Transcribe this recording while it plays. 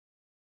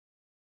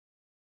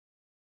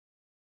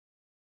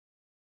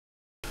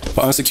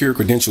For unsecured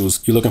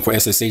credentials, you're looking for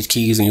SSH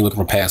keys and you're looking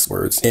for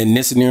passwords. In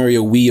this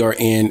scenario, we are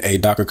in a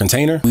Docker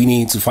container. We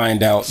need to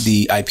find out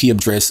the IP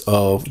address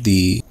of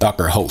the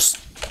Docker host.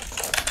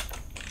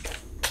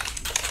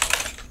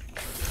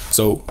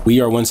 So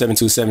we are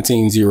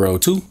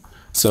 172.17.02.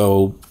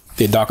 So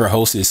the Docker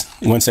host is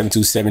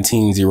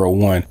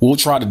 172.17.01. We'll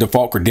try the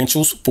default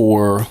credentials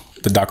for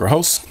the Docker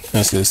host.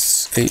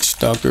 SSH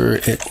Docker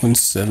at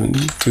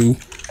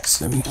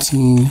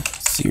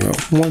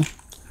 172.17.01.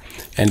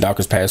 And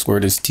Docker's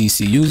password is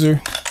TC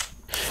user.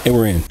 And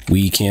we're in.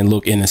 We can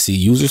look in the C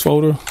users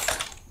folder.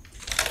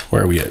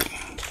 Where are we at?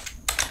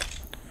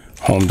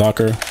 Home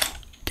Docker.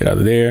 Get out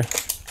of there.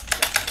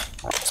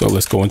 So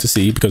let's go into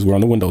C because we're on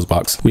the Windows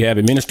box. We have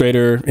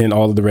administrator and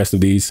all of the rest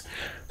of these.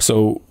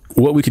 So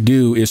what we could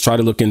do is try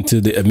to look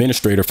into the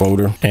administrator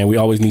folder, and we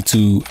always need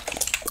to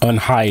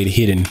unhide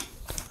hidden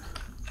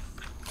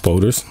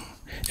folders.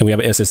 And we have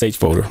an SSH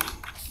folder.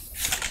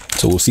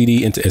 So we'll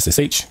CD into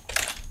SSH.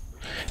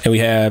 And we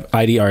have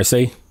ID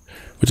RSA,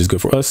 which is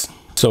good for us.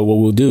 So what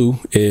we'll do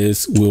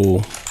is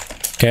we'll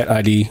cat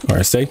ID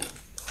RSA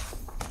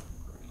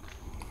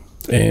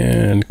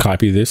and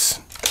copy this.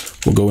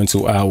 We'll go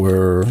into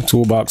our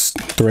toolbox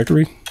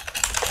directory,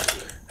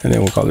 and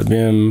then we'll call it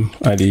vim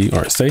ID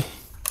RSA,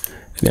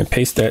 and then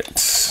paste that,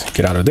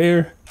 get out of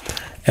there.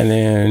 And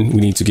then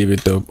we need to give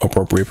it the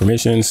appropriate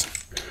permissions.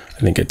 I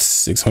think it's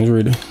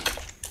 600 and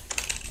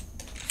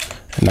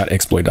not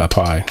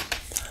exploit.py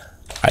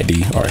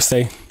ID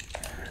RSA.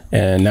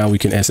 And now we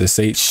can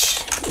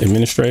SSH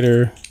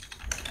administrator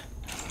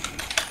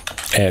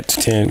at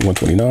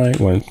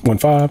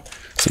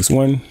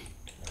 10.129.1.5.61.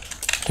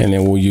 And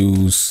then we'll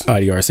use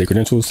ID RSA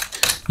credentials.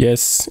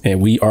 Yes, and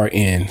we are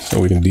in.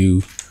 So we can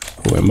do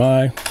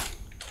OMI,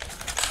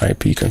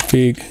 IP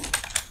config,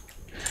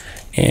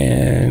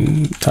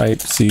 and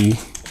type C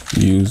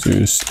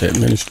users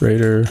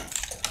administrator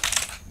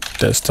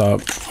desktop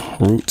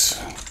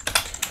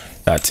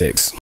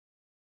root.txt.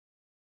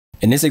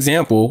 In this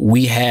example,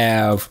 we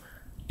have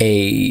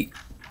a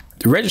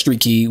registry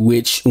key,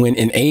 which when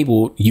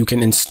enabled, you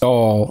can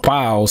install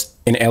files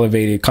in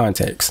elevated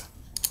context.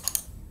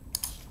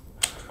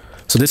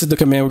 So this is the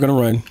command we're going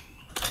to run.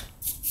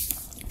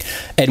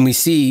 And we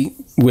see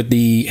with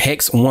the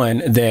hex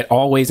 1 that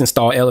always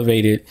install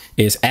elevated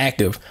is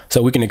active.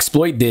 So we can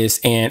exploit this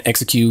and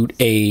execute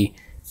a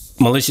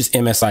malicious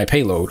MSI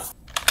payload.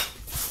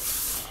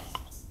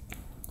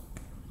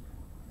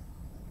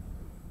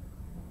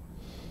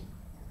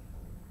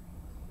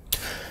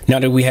 Now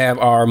that we have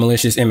our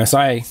malicious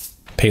MSI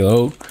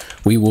payload,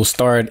 we will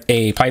start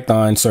a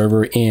Python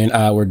server in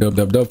our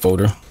www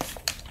folder.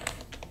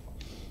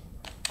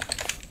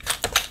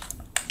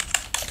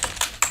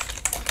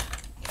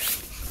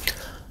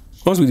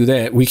 Once we do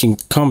that, we can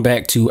come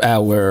back to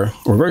our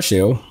reverse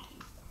shell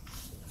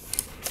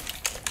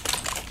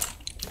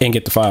and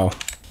get the file.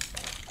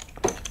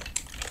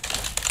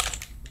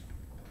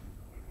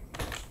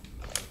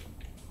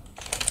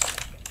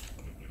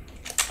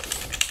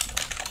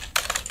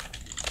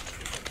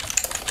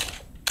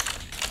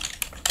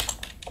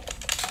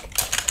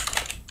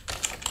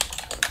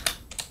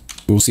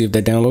 We'll see if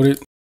that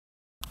downloaded.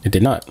 It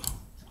did not.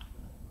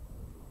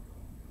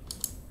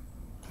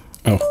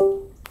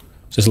 Oh,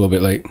 just a little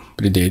bit late,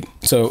 but it did.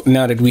 So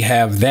now that we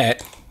have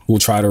that, we'll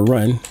try to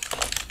run.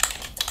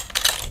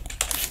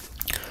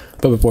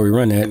 But before we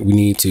run that, we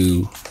need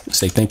to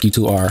say thank you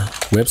to our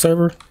web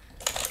server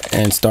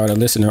and start a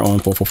listener on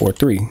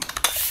 4443.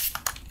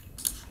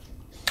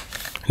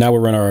 Now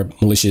we'll run our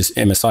malicious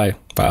MSI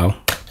file.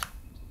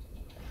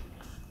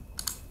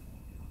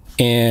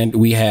 And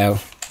we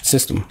have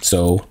system.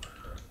 So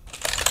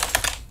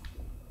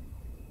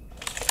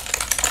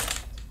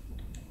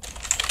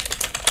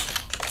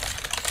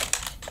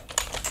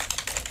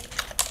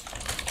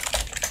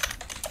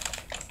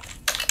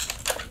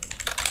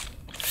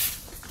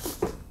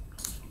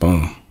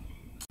boom.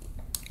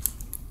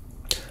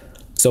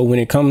 So when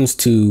it comes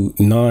to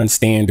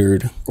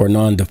non-standard or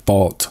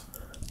non-default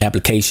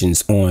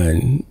applications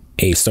on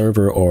a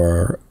server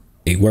or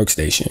a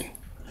workstation,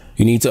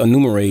 you need to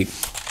enumerate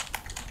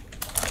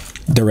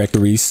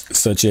directories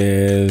such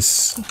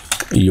as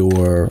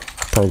your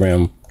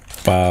program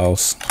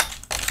files,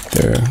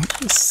 their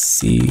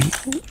C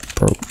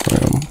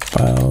program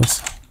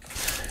files,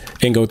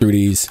 and go through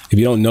these. If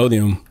you don't know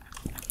them,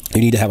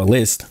 you need to have a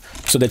list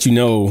so that you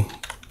know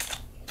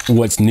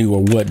what's new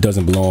or what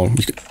doesn't belong.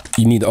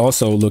 You need to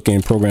also look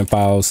in program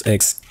files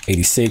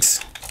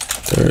x86.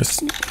 There's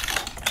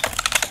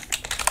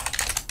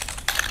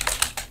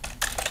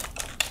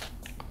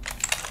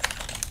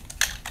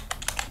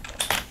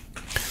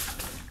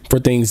for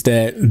things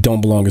that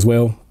don't belong as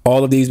well.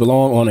 All of these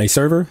belong on a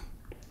server,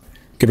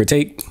 give or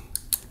take.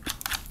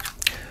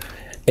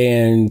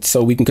 And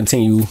so we can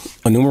continue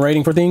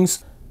enumerating for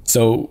things.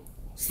 So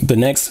the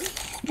next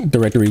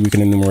directory we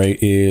can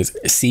enumerate is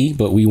C,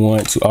 but we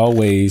want to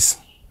always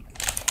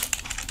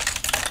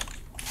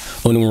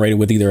enumerate it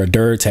with either a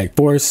dir tag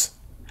force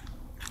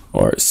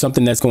or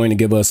something that's going to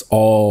give us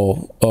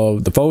all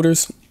of the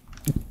folders.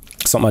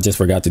 something I just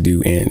forgot to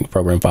do in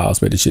program files,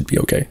 but it should be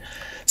okay.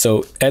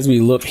 So as we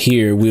look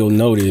here, we'll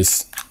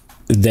notice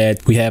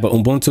that we have an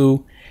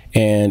Ubuntu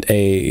and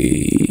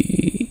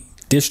a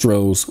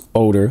distros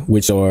folder,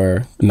 which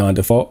are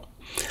non-default.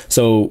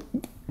 So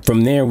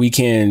from there, we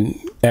can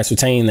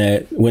ascertain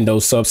that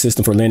Windows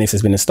subsystem for Linux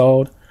has been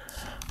installed.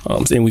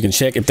 And we can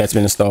check if that's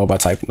been installed by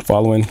typing the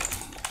following.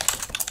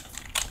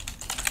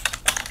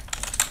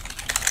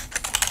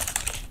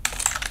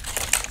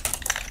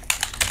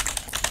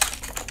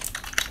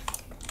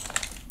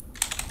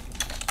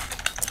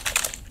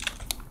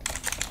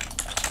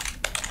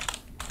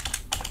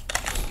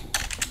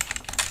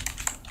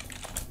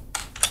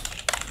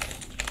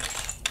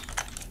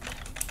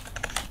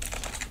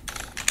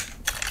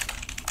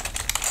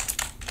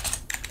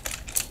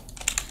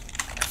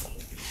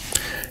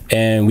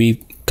 And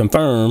we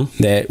confirm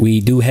that we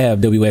do have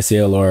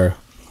WSL or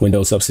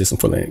Windows Subsystem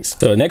for Linux.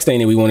 So the next thing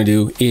that we want to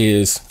do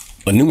is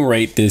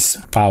enumerate this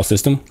file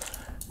system,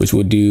 which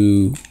we'll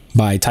do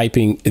by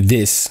typing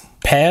this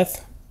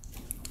path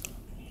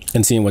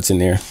and seeing what's in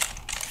there.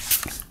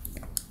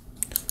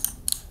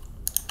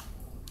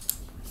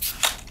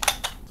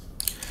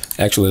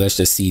 Actually, let's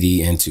just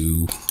CD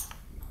into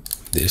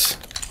this.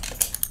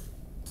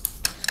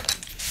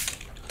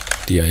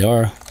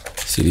 dir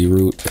cd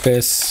root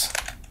fs.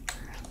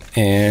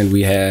 And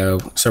we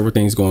have several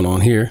things going on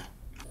here.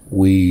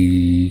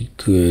 We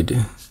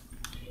could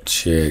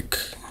check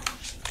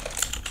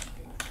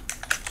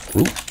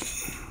root.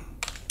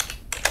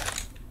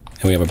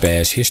 And we have a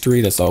bash history.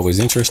 That's always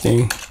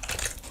interesting.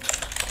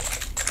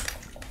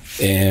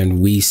 And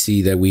we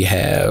see that we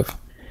have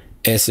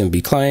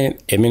SMB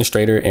client,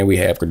 administrator, and we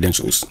have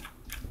credentials.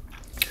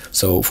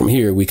 So from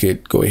here, we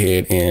could go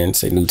ahead and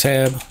say new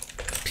tab,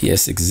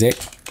 ps exec,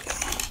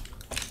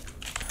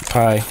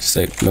 pi,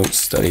 sec notes,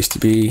 studies to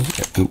be,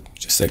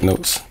 just sec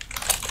notes,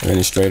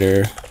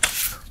 administrator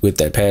with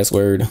that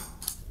password,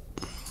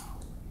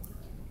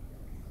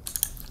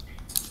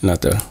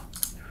 not the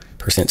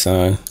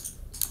 %sign.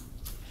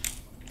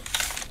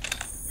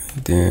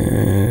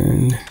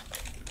 Then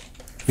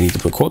we need to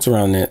put quotes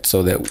around that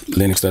so that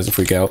Linux doesn't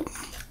freak out.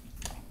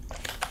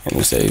 And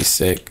we say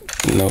sec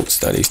note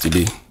studies to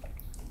be.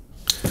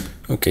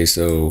 Okay,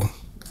 so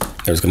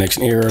there's a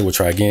connection error. We'll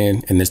try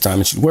again, and this time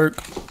it should work.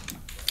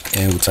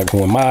 And we'll type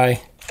in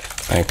my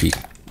IP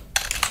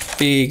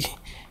big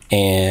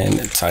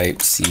and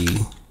type C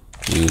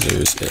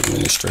users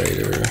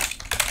administrator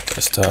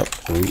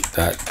desktop root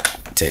dot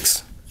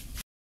text.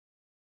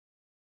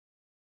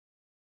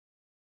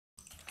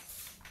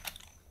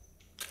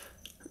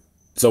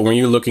 So when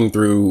you're looking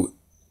through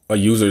a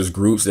user's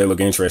groups that look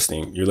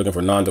interesting, you're looking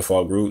for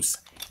non-default groups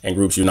and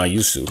groups you're not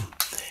used to,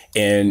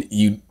 and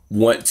you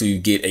want to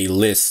get a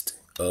list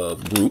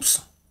of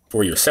groups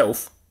for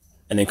yourself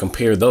and then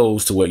compare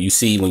those to what you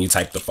see when you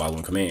type the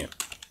following command.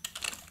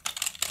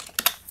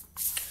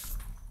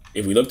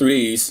 If we look through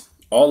these,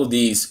 all of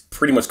these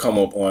pretty much come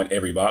up on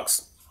every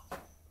box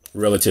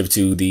relative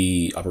to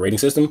the operating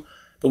system.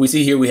 But we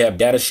see here we have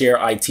data share,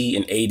 IT,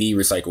 and AD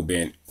recycle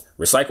bin.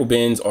 Recycle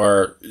bins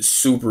are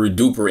super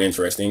duper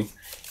interesting,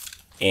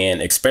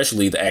 and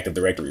especially the Active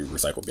Directory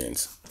recycle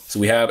bins. So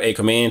we have a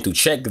command to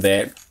check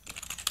that.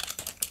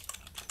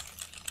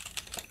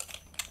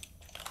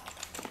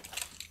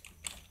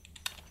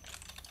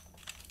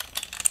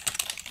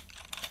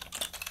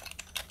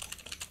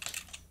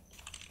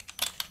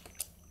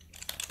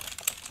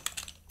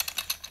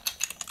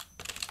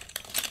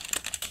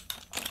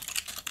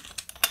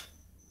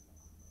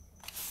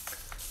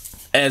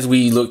 As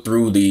we look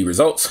through the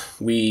results,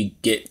 we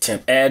get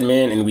temp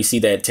admin and we see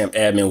that temp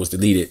admin was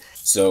deleted.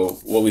 So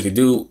what we could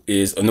do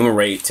is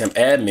enumerate temp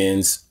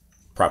admin's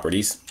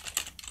properties.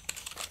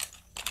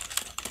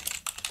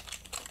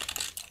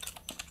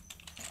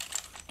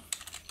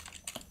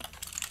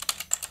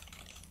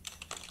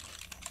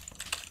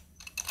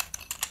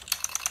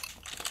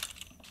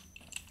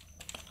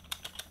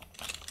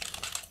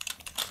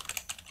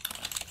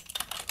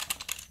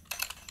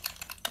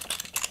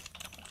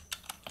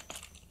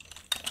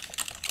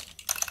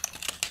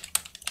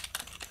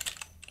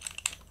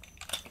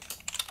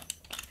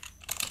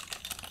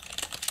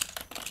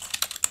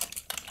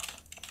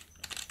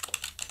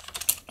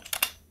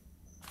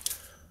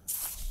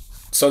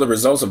 So the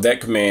results of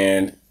that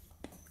command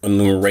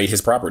enumerate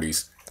his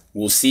properties.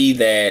 We'll see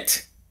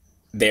that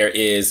there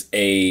is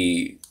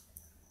a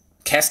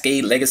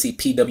Cascade Legacy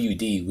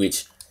PWD,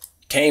 which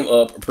came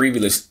up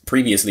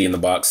previously in the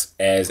box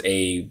as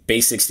a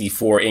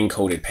base64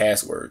 encoded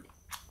password,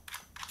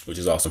 which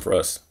is awesome for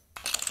us.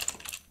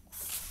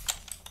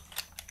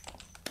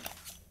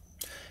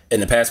 And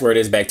the password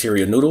is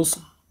bacteria noodles.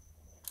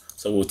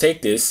 So we'll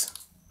take this.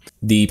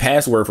 The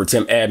password for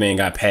temp admin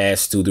got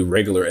passed to the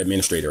regular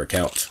administrator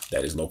account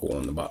that is local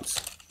on the box.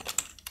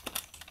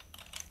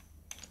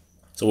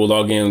 So we'll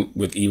log in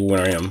with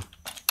EvilWinRM.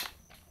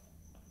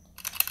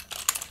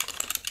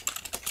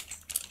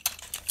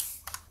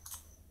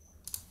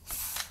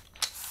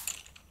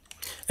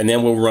 And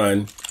then we'll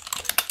run.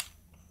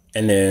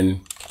 And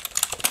then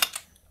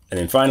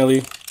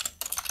finally,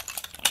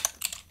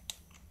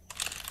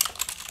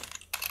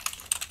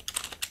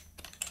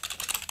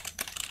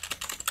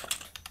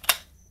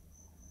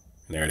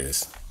 And there it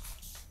is.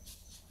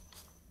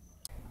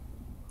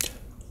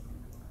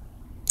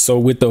 So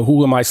with the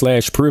who am I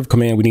 /priv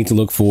command, we need to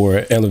look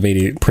for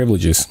elevated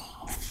privileges.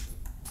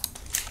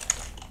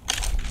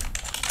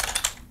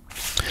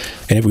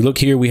 And if we look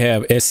here, we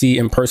have SC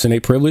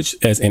impersonate privilege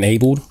as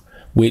enabled,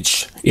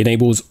 which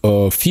enables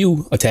a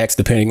few attacks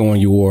depending on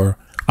your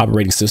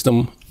operating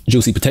system.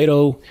 Juicy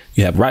potato,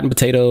 you have rotten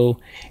potato,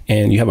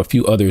 and you have a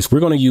few others. We're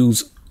going to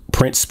use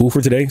print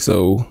spoofer today.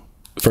 So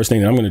the first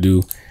thing that I'm going to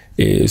do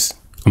is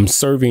I'm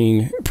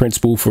serving print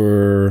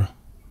spoofer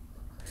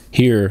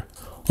here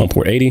on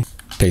port 80.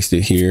 Paste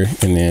it here,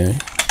 and then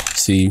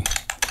C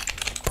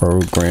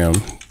program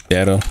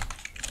data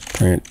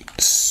print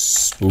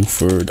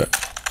spoofer.exe.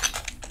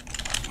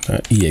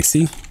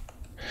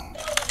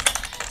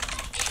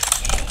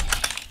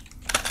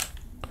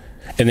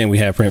 And then we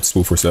have print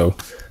spoofer, so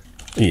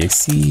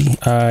exe.icmd.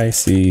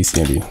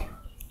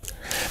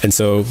 And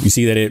so you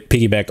see that it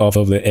piggybacked off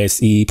of the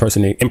SE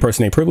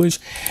impersonate privilege.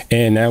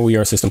 And now we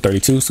are system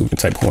 32, so we can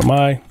type who am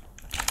I,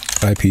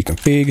 IP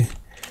config,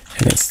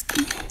 and let's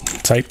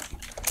type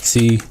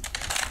C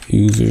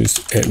users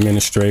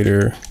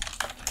administrator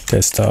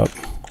desktop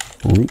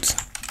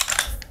root.tix.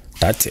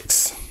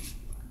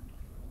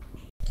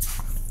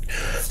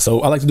 So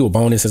I like to do a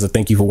bonus as a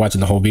thank you for watching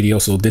the whole video.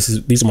 So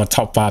these are my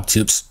top 5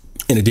 tips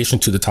in addition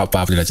to the top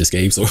 5 that I just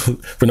gave. So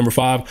for number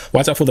 5,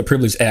 watch out for the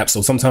privileged apps.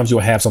 So sometimes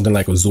you'll have something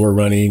like Azure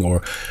running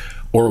or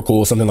Oracle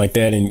or something like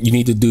that, and you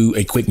need to do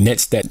a quick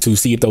net stat to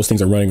see if those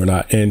things are running or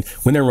not. And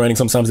when they're running,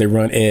 sometimes they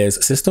run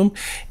as system,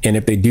 and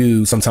if they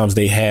do, sometimes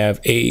they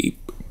have a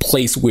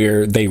place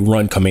where they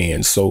run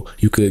commands. So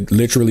you could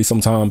literally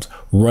sometimes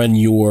run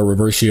your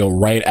reverse shell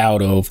right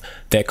out of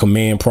that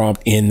command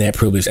prompt in that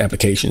privileged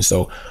application.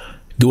 So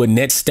do a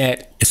net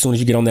stat as soon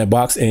as you get on that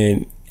box,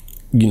 and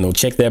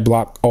check that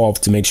block off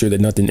to make sure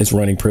that nothing is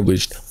running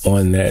privileged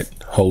on that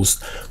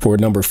host. For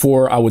number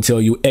 4, I would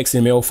tell you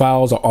XML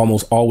files are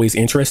almost always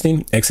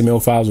interesting.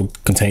 XML files will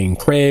contain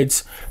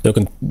creds. They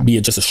can be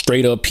just a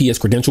straight up PS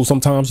credential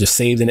sometimes, just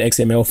saved in an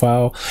XML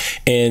file.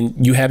 And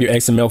you have your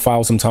XML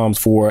file sometimes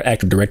for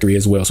Active Directory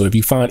as well. So if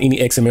you find any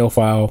XML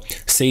file,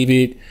 save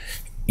it,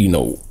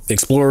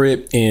 explore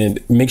it, and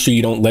make sure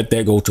you don't let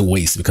that go to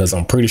waste, because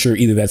I'm pretty sure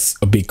either that's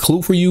a big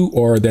clue for you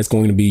or that's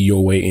going to be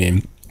your way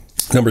in.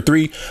 Number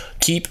 3,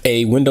 keep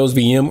a Windows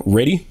VM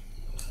ready.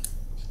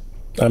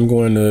 I'm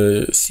going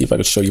to see if I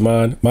can show you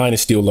mine. Mine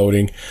is still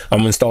loading.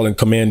 I'm installing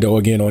Commando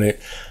again on it.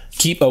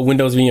 Keep a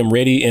Windows VM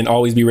ready and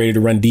always be ready to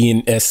run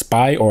DNS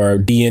Spy or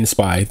DN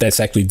Spy.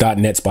 That's actually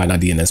 .NET Spy, not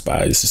DNS Spy.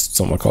 It's just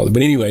something I call it.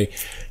 But anyway,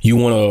 you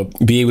want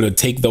to be able to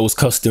take those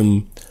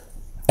custom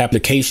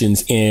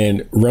applications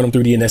and run them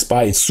through DNS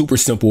Spy. It's super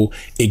simple.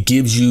 It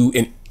gives you,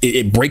 and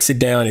it breaks it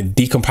down and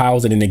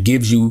decompiles it, and it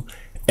gives you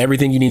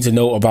everything you need to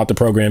know about the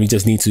program. You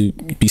just need to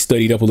be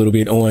studied up a little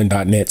bit on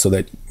 .NET so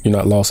that you're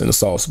not lost in the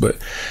sauce. But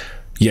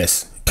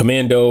yes,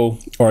 Commando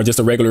or just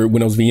a regular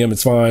Windows VM,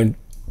 it's fine.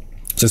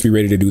 Just be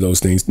ready to do those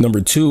things. Number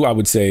 2, I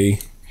would say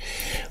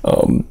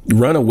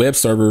run a web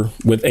server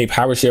with a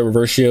PowerShell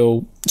reverse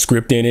shell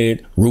script in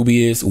it,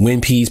 Rubyus,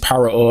 WinPeas,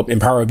 Power Up,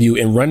 and Power View,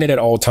 and run it at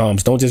all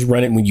times. Don't just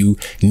run it when you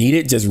need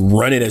it. Just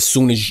run it as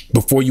soon as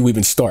before you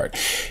even start,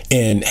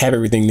 and have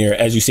everything there.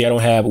 As you see, I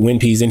don't have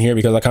WinPeas in here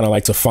because I kind of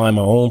like to find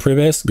my own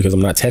PrivS because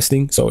I'm not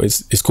testing, so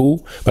it's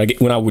cool. But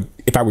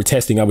if I were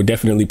testing, I would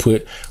definitely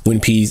put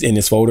WinPeas in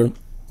this folder.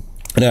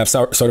 And I have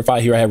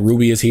certified here. I have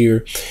Rubyus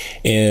here,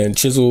 and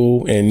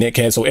Chisel and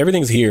Netcat. So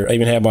everything's here. I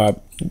even have my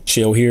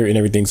shell here and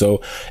everything.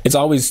 So it's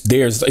always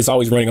there. It's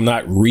always running. I'm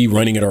not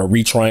rerunning it or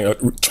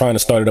trying to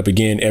start it up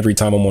again every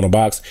time I'm on a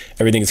box.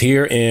 Everything's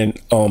here. And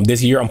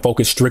this year I'm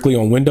focused strictly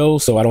on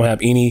Windows, so I don't have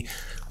any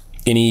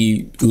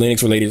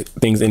Linux related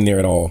things in there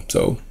at all.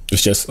 So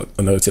it's just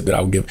another tip that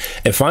I would give.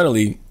 And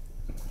finally,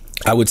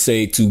 I would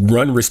say to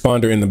run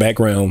Responder in the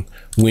background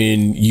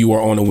when you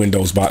are on a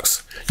Windows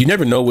box. You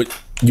never know what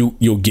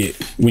you'll get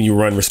when you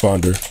run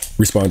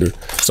Responder.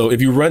 So if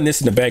you run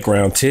this in the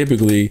background,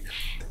 typically,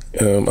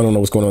 I don't know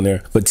what's going on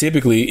there, but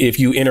typically if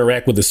you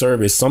interact with the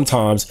service,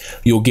 sometimes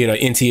you'll get an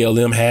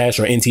NTLM hash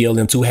or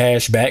NTLM2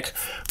 hash back.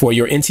 For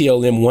your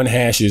NTLM1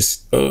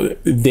 hashes,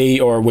 they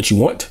are what you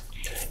want.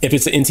 If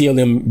it's an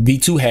NTLM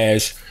v2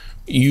 hash,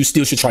 you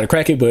still should try to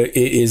crack it, but it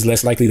is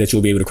less likely that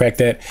you'll be able to crack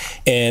that.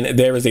 And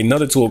there is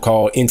another tool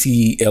called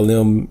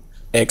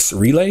NTLM-X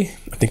Relay.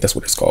 I think that's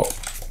what it's called.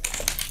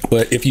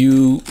 But if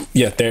you,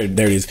 there it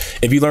is.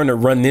 If you learn to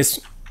run this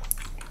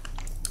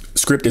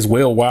script as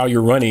well while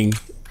you're running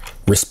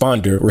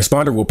Responder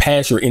will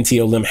pass your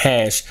NTLM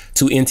hash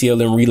to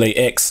NTLM Relay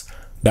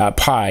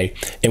X.py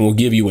and will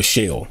give you a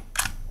shell.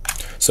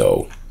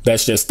 So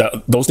that's just,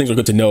 those things are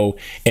good to know.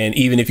 And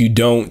even if you're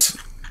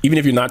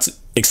not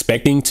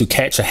expecting to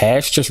catch a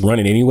hash, just run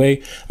it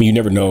anyway. I mean, you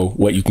never know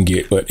what you can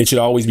get, but it should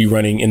always be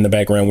running in the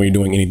background when you're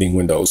doing anything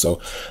Windows. So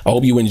I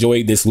hope you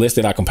enjoyed this list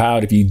that I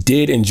compiled. If you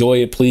did enjoy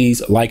it,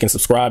 please like and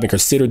subscribe and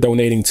consider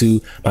donating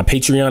to my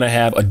Patreon. I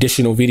have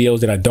additional videos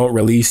that I don't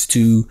release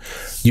to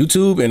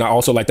YouTube. And I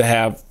also like to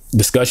have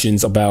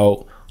discussions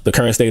about the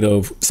current state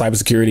of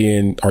cybersecurity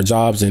and our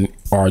jobs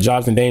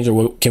in danger.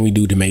 What can we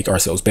do to make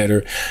ourselves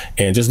better?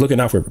 And just looking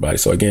out for everybody.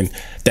 So again,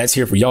 that's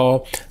here for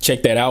y'all.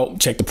 Check that out.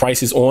 Check the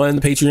prices on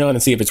the Patreon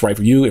and see if it's right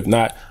for you. If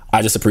not,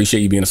 I just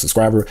appreciate you being a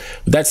subscriber.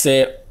 With that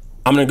said,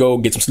 I'm gonna go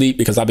get some sleep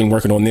because I've been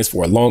working on this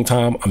for a long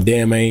time. I'm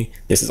Dan Main.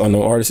 This is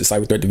Unknown Artist, the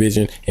Cyber Threat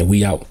Division, and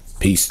we out.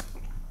 Peace.